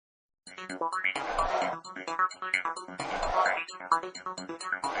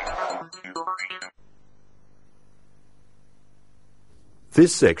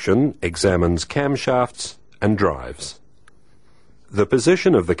This section examines camshafts and drives. The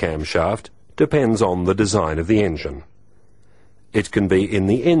position of the camshaft depends on the design of the engine. It can be in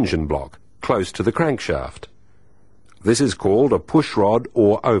the engine block, close to the crankshaft. This is called a pushrod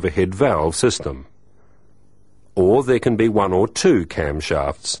or overhead valve system. Or there can be one or two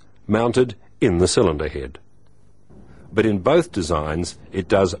camshafts mounted in the cylinder head. But in both designs it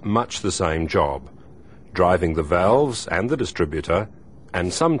does much the same job, driving the valves and the distributor,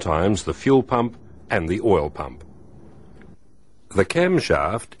 and sometimes the fuel pump and the oil pump. The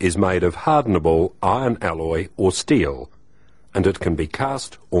camshaft is made of hardenable iron alloy or steel, and it can be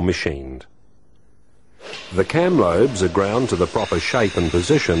cast or machined. The cam lobes are ground to the proper shape and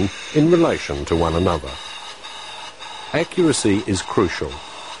position in relation to one another. Accuracy is crucial.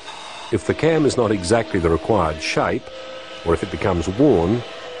 If the cam is not exactly the required shape, or if it becomes worn,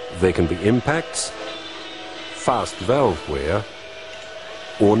 there can be impacts, fast valve wear,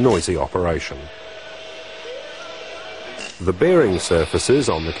 or noisy operation. The bearing surfaces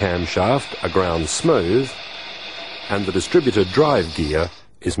on the camshaft are ground smooth, and the distributor drive gear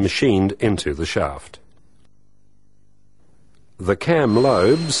is machined into the shaft. The cam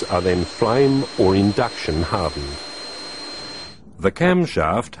lobes are then flame or induction hardened. The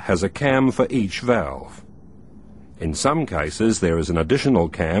camshaft has a cam for each valve. In some cases there is an additional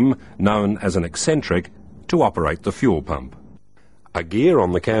cam known as an eccentric to operate the fuel pump. A gear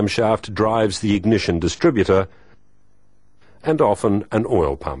on the camshaft drives the ignition distributor and often an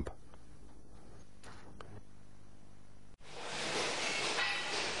oil pump.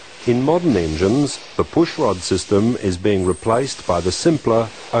 In modern engines, the pushrod system is being replaced by the simpler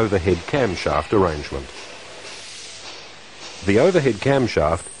overhead camshaft arrangement. The overhead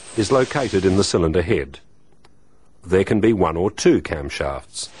camshaft is located in the cylinder head. There can be one or two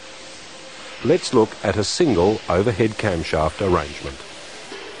camshafts. Let's look at a single overhead camshaft arrangement.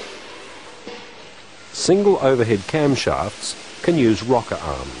 Single overhead camshafts can use rocker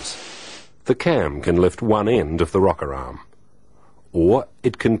arms. The cam can lift one end of the rocker arm, or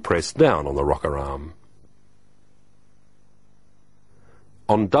it can press down on the rocker arm.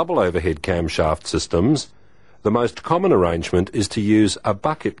 On double overhead camshaft systems, the most common arrangement is to use a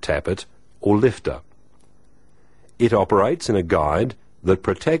bucket tappet or lifter. It operates in a guide that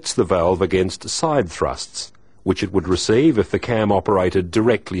protects the valve against side thrusts, which it would receive if the cam operated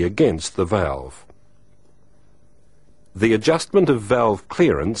directly against the valve. The adjustment of valve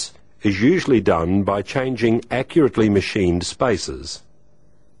clearance is usually done by changing accurately machined spacers.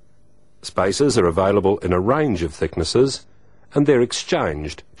 Spacers are available in a range of thicknesses, and they're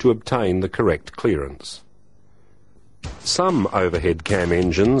exchanged to obtain the correct clearance. Some overhead cam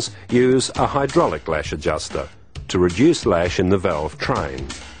engines use a hydraulic lash adjuster to reduce lash in the valve train.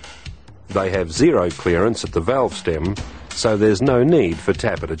 They have zero clearance at the valve stem, so there's no need for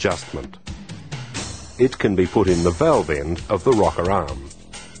tappet adjustment. It can be put in the valve end of the rocker arm.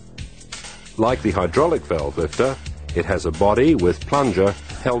 Like the hydraulic valve lifter, it has a body with plunger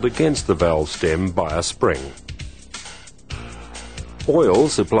held against the valve stem by a spring. Oil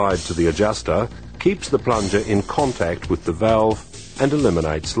supplied to the adjuster keeps the plunger in contact with the valve and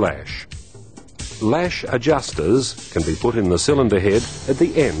eliminates lash. Lash adjusters can be put in the cylinder head at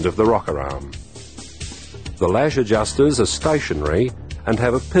the end of the rocker arm. The lash adjusters are stationary and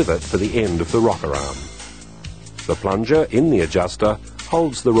have a pivot for the end of the rocker arm. The plunger in the adjuster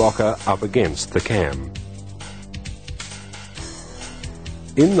holds the rocker up against the cam.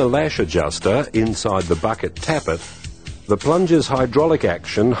 In the lash adjuster inside the bucket tappet, the plunger's hydraulic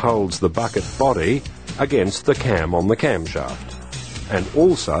action holds the bucket body against the cam on the camshaft, and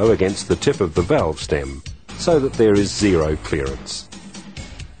also against the tip of the valve stem, so that there is zero clearance.